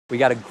We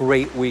got a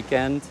great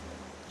weekend.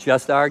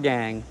 Just our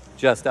gang,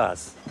 just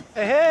us.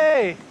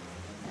 Hey!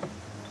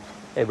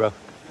 Hey, bro.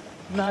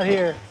 Not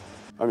here.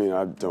 I mean,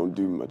 I don't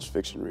do much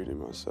fiction reading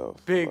myself.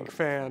 Big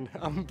fan.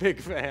 I'm a big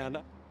fan.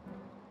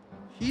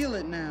 Feel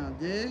it now,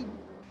 dig?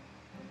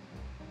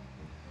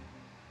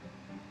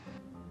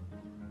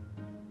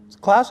 It's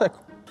classic.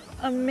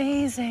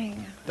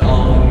 Amazing.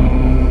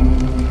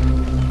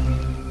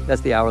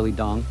 That's the hourly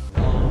dong.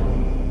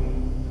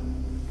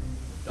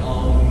 I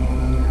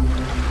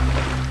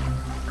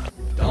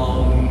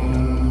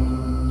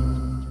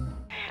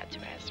had to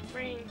ask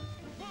Spring.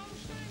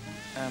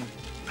 Why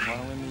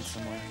don't we meet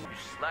somewhere? You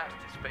slashed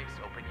his face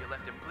open, you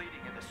left him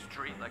bleeding in the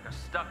street like a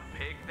stuck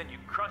pig, then you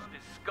crushed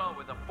his skull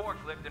with a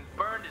forklift and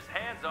burned his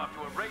hands off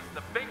to erase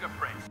the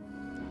fingerprints.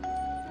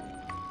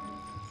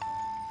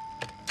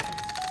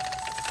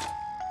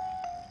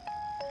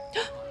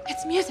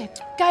 It's music.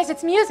 Guys,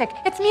 it's music.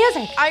 It's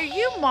music. Are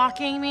you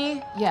mocking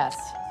me? Yes.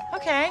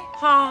 Okay. Ha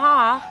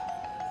ha.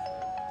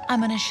 I'm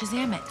gonna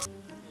Shazam it.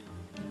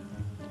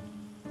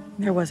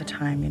 There was a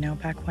time, you know,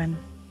 back when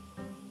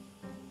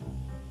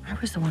I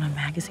was the one on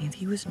magazines.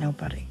 He was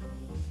nobody.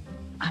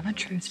 I'm a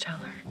truth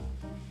teller.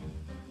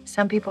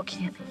 Some people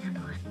can't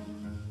handle it.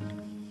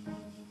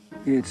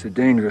 It's a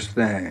dangerous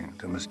thing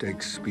to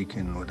mistake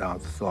speaking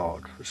without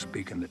thought for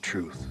speaking the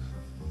truth.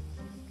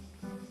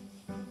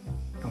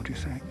 Don't you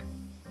think?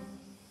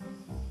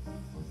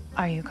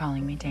 Are you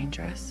calling me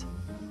dangerous?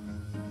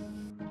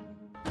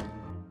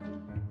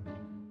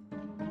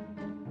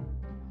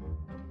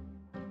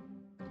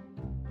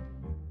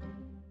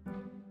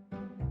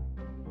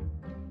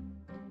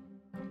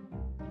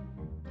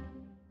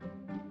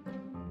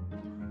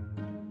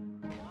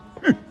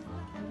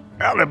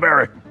 Halle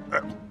Berry,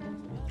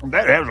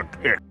 that has a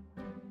kick.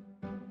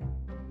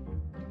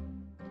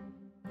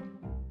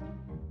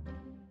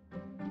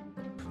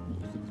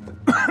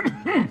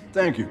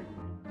 Thank you.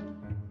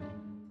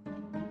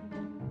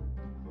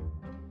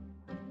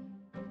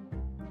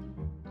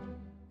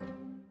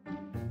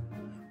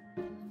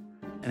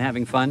 And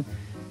having fun.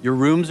 Your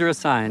rooms are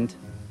assigned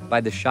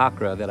by the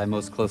chakra that I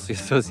most closely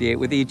associate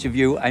with each of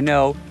you. I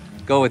know.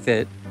 Go with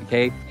it,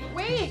 okay?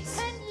 Wait!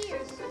 10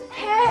 years.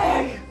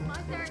 Hey! My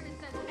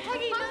therapist says,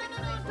 Peggy, no,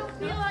 don't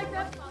feel like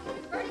that.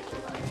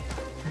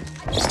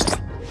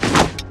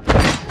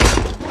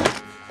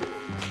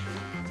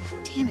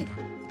 Damn it.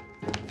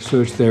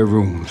 Search their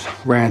rooms,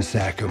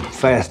 ransack them,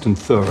 fast and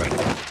thorough.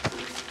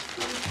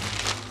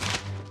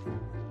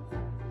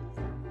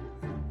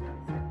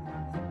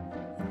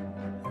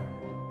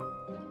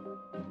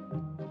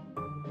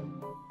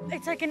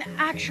 It's like an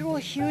actual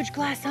huge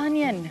glass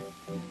onion.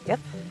 Yep.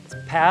 It's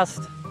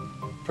past,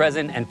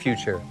 present, and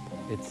future.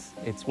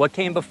 It's what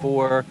came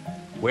before,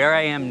 where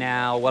I am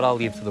now, what I'll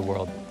leave to the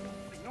world.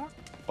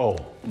 Oh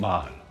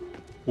my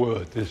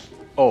word,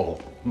 oh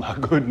my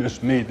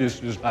goodness me,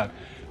 this is like,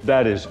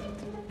 that is,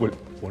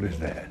 what is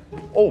that?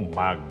 Oh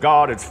my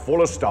God, it's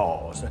full of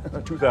stars.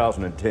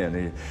 2010,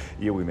 the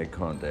year we made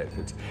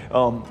contact.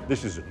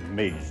 This is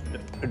amazing,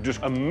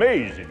 just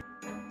amazing.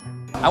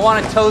 I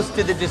want to toast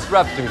to the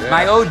disruptors,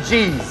 my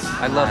OGs.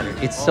 I love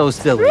it. It's so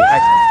silly.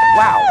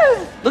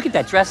 Wow. Look at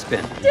that dress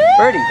spin.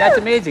 Birdie, that's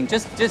amazing.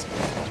 Just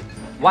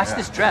watch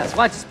this dress.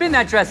 Watch, spin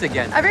that dress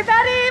again.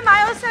 Everybody,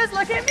 Milo says,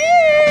 look at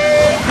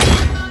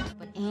me.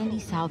 But Andy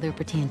saw their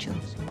potential.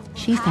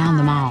 She found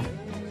them all.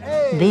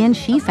 Then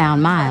she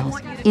found Miles,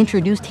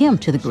 introduced him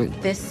to the group.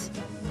 This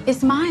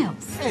is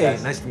Miles. Hey,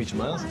 nice to meet you,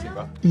 Miles.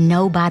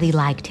 Nobody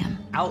liked him.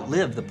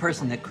 Outlive the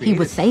person that created He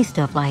would say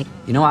stuff like,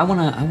 You know, I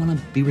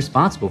wanna be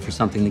responsible for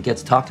something that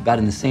gets talked about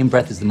in the same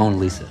breath as the Mona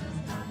Lisa.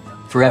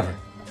 Forever.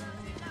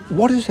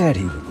 What does that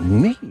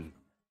even mean?